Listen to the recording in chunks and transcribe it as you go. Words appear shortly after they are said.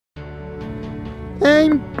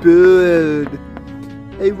I'm bored.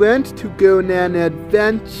 I want to go on an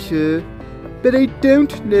adventure, but I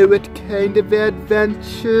don't know what kind of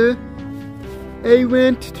adventure I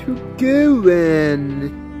want to go on.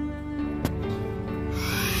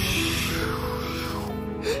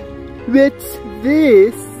 What's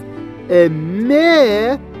this? A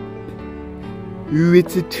map? Ooh,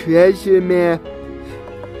 it's a treasure map.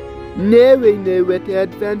 Now I know what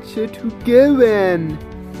adventure to go on.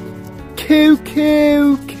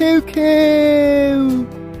 Coco! Coco!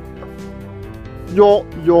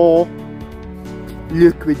 Yo.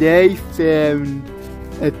 Look what I found.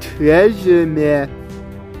 A treasure map.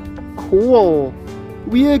 Cool.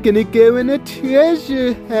 We are gonna go on a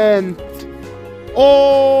treasure hunt.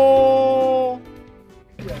 Oh!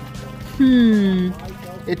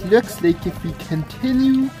 It looks like if we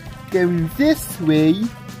continue going this way,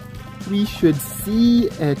 we should see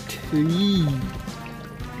a tree.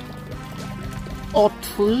 A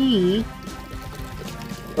tree?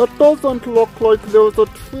 It doesn't look like there's a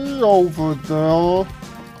tree over there.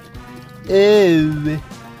 Oh.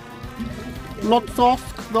 Let's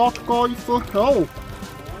ask that guy for help.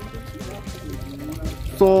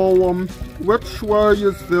 So, which way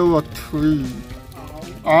is there a tree?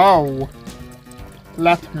 Oh.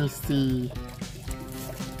 Let me see.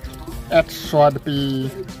 It should be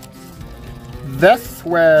this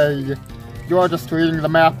way. You're just reading the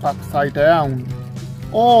map upside down.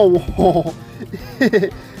 Oh,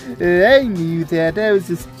 I knew that. I was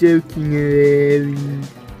just joking around.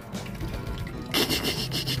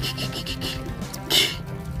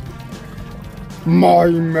 My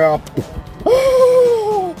map.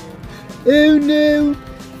 Oh no!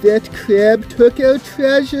 That crab took our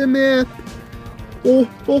treasure map. Oh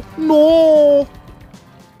no!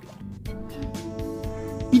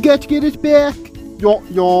 We got to get it back.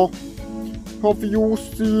 Yeah. Have you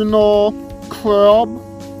seen a crab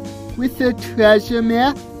with a treasure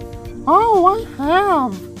map? Oh, I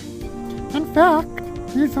have. In fact,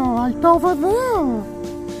 he's right over there.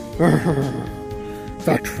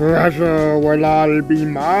 The treasure will all be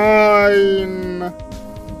mine.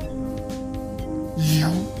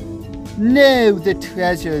 No, the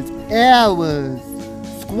treasure's ours.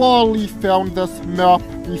 Squirrelly found this map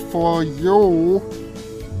before you.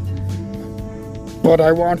 But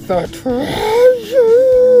I want the treasure!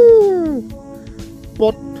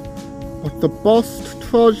 But the best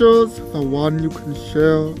treasure's the one you can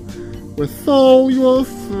share with all your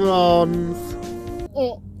friends.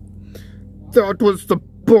 Oh, that was the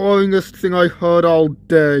boringest thing I heard all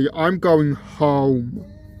day. I'm going home.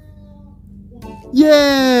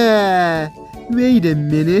 Yeah! Wait a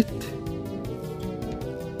minute.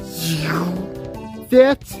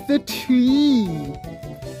 That's the tree.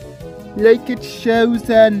 Like it shows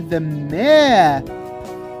on the map.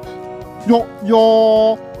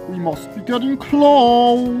 Yeah, we must be getting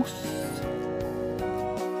close.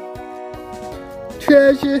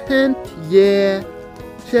 Treasure hunt, yeah.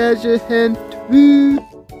 Treasure hunt,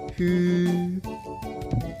 woo-hoo.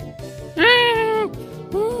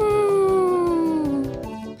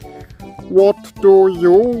 What do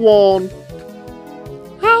you want?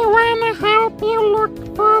 I wanna help you look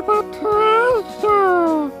for the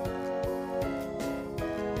treasure.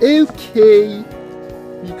 Okay,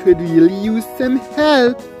 we could really use some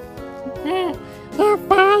help.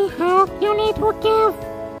 If I help, you need to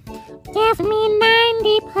give me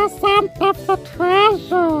 90% of the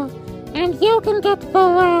treasure, and you can get the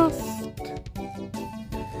rest.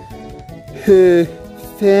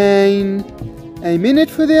 Fine. I'm in it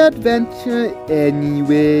for the adventure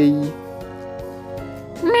anyway.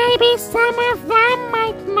 Maybe some of them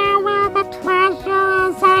might know where the treasure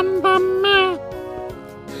is on the map.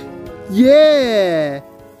 Yeah!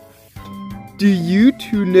 Do you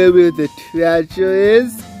two know where the treasure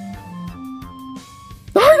is?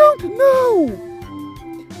 I don't know!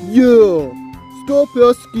 Yeah, stop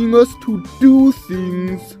asking us to do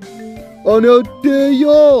things on our day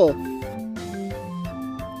off.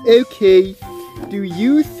 Okay, do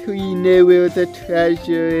you three know where the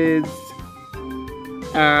treasure is?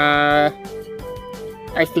 I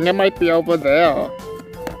think it might be over there.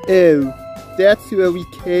 Oh. That's where we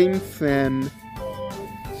came from.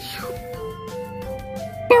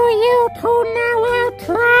 Do you two know where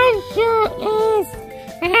treasure is?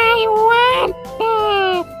 I want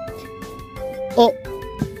it! Oh,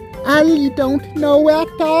 I don't know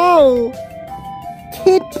at all.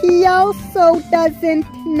 Kitty also doesn't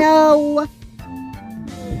know.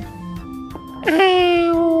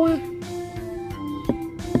 Ow.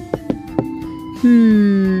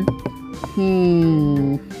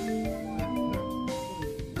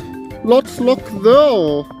 Let's look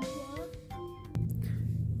there.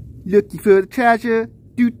 Looking for the treasure.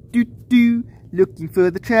 Do, do, do. Looking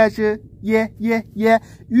for the treasure. Yeah, yeah, yeah.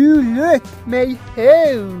 Ooh, look, my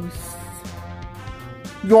house.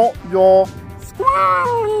 Yeah, yeah.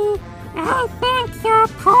 Squirrelly, I think your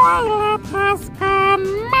toilet has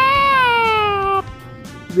gone mad.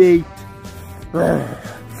 Wait.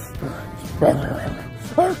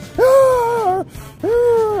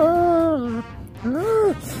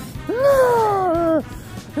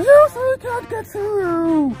 You three can't get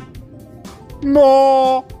through.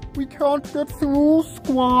 No, we can't get through,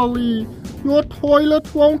 Squirrelly. Your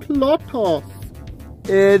toilet won't let us.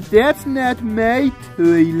 That's not my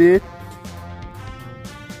toilet.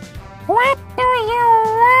 What do you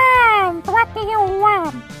want? What do you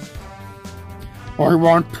want? I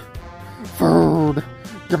want food.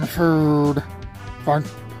 Give me food. Find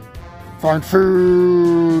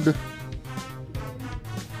food.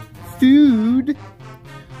 Food?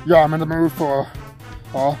 Yeah, I'm in the mood for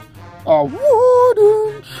a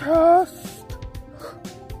wooden chest.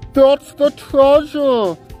 That's the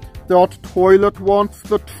treasure. That toilet wants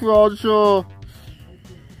the treasure.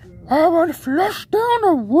 I want to flush down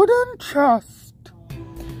a wooden chest.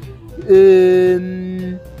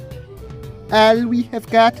 All we have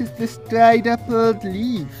got is this dried up old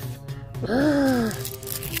leaf.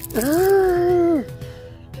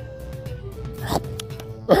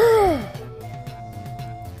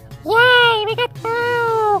 Yay, we got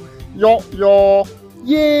through. Yeah.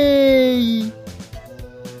 Yay!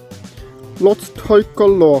 Let's take a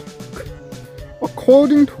look.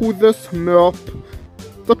 According to this map,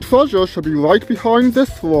 the treasure should be right behind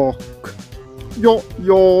this rock. Yeah.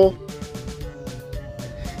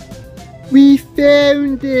 We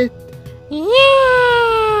found it!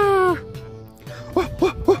 Yeah!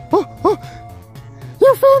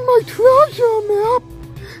 You found my treasure map!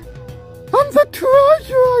 And the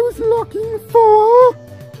treasure I was looking for!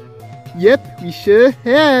 Yep, we sure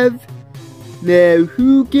have. Now,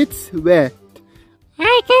 who gets wet?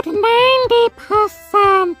 I get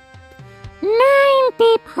 90%.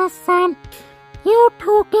 90%. You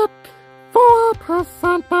two get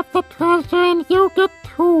 4% of the treasure and you get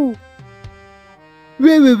 2.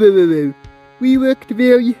 Whoa. We worked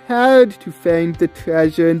very hard to find the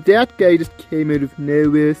treasure and that guy just came out of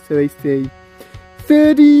nowhere, so I say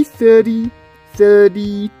 30, 30,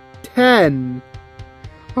 30, 10.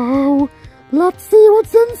 Oh, let's see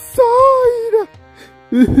what's inside.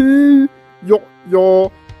 Yeah.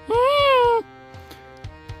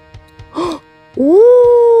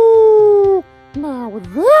 Ooh, now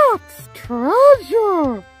that's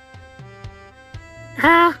treasure.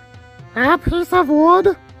 A piece of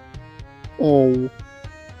wood. Oh,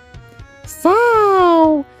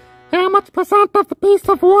 So, how much percent of the piece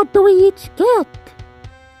of wood do we each get?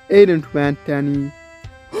 I don't want any.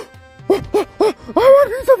 I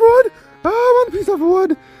want a piece of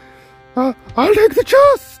wood. I'll take the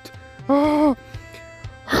chest.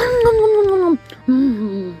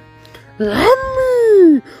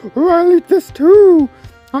 Yummy. I'll eat this too.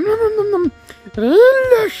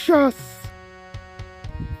 Delicious.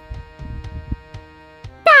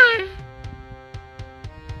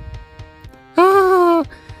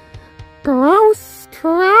 Gross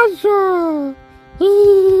treasure.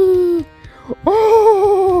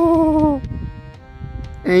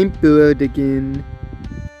 I'm bored again.